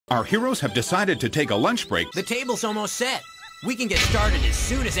Our heroes have decided to take a lunch break. The table's almost set. We can get started as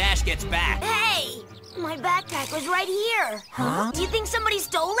soon as Ash gets back. Hey! My backpack was right here. Huh? Do you think somebody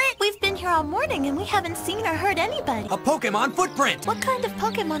stole it? We've been here all morning and we haven't seen or heard anybody. A Pokémon footprint! What kind of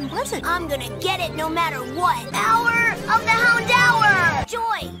Pokemon was it? I'm gonna get it no matter what. Hour of the Houndour!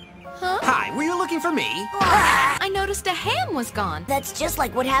 Joy! Huh? Hi, were you looking for me? I noticed a ham was gone. That's just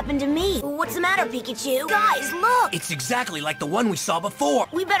like what happened to me. What's the matter, Pikachu? Guys, look! It's exactly like the one we saw before.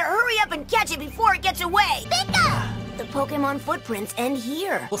 We better hurry up and catch it before it gets away. Pika! The Pokemon footprints end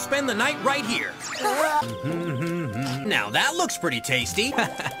here. We'll spend the night right here. Now that looks pretty tasty.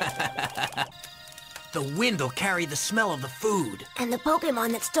 The wind will carry the smell of the food. And the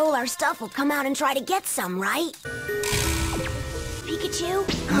Pokemon that stole our stuff will come out and try to get some, right? Pikachu?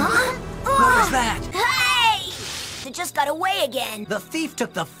 Huh? What was that? Hey! It just got away again. The thief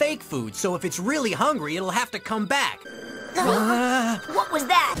took the fake food, so if it's really hungry, it'll have to come back. What was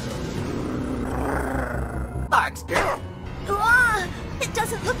that? It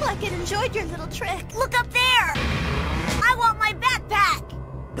doesn't look like it enjoyed your little trick. Look up there! I want my backpack!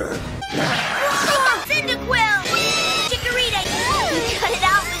 Cyndaquil! Chikorita! Cut it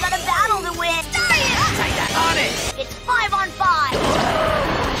out, we got a battle to win! On it! It's 5 on 5!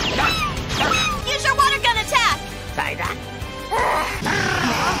 Use your water gun attack!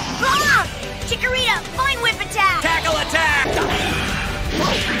 Chikorita, fine whip attack! Tackle attack!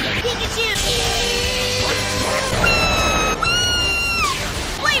 Pikachu!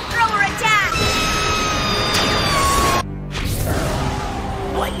 Flamethrower attack!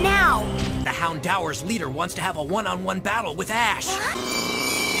 What now? The Houndour's leader wants to have a one-on-one battle with Ash.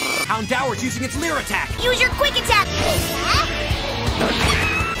 Houndour's using its Leer attack. Use your quick attack!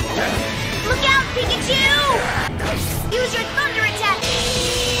 Look out, Pikachu! Use your thunder attack!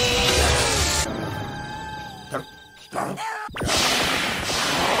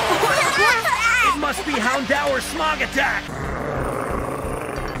 It must be Houndour's Smog attack.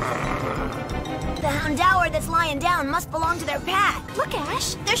 The Houndour that's lying down must belong to their pack. Look,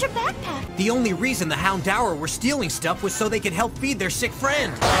 Ash, there's your backpack. The only reason the Houndour were stealing stuff was so they could help feed their sick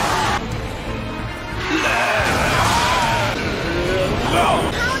friend.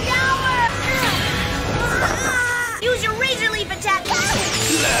 Houndour! Use your Razor Leaf attack!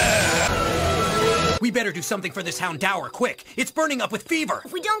 We better do something for this Houndour, quick. It's burning up with fever.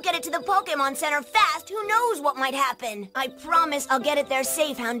 If we don't get it to the Pokemon Center fast, who knows what might happen? I promise I'll get it there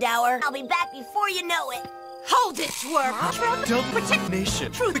safe, Houndour. I'll be back before you know it. Hold it, Twerp. Don't protect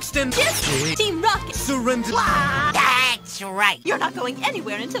nation. Truth extend. Team Rocket. Surrender. That's right. You're not going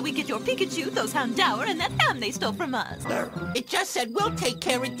anywhere until we get your Pikachu, those Houndour, and that ham they stole from us. It just said we'll take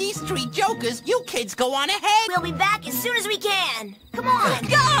care of these three jokers. You kids go on ahead. We'll be back as soon as we can. Come on.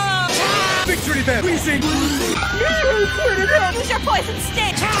 Go! Victory Band, freezing! Use your poison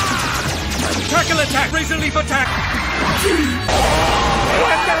stick. Tackle attack, Razor Leaf attack!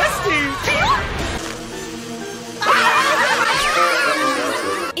 What nasty!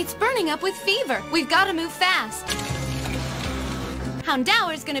 It's burning up with fever. We've got to move fast.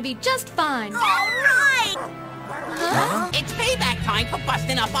 Houndour's gonna be just fine. All right. It's payback time for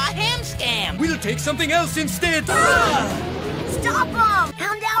busting up our ham scam. We'll take something else instead. Stop him!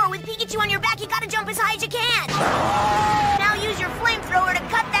 Houndour, with Pikachu on your back, you gotta jump as high as you can. Now use your flamethrower to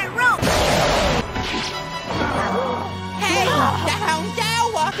cut that rope. Hey, the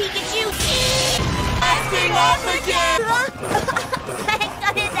Houndour! Pikachu! Acting off again!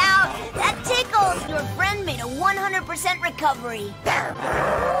 Cut it out! That tickled! Your friend made a 100% recovery.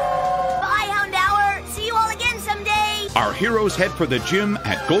 Bye, Houndour! See you all again someday! Our heroes head for the gym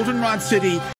at Goldenrod City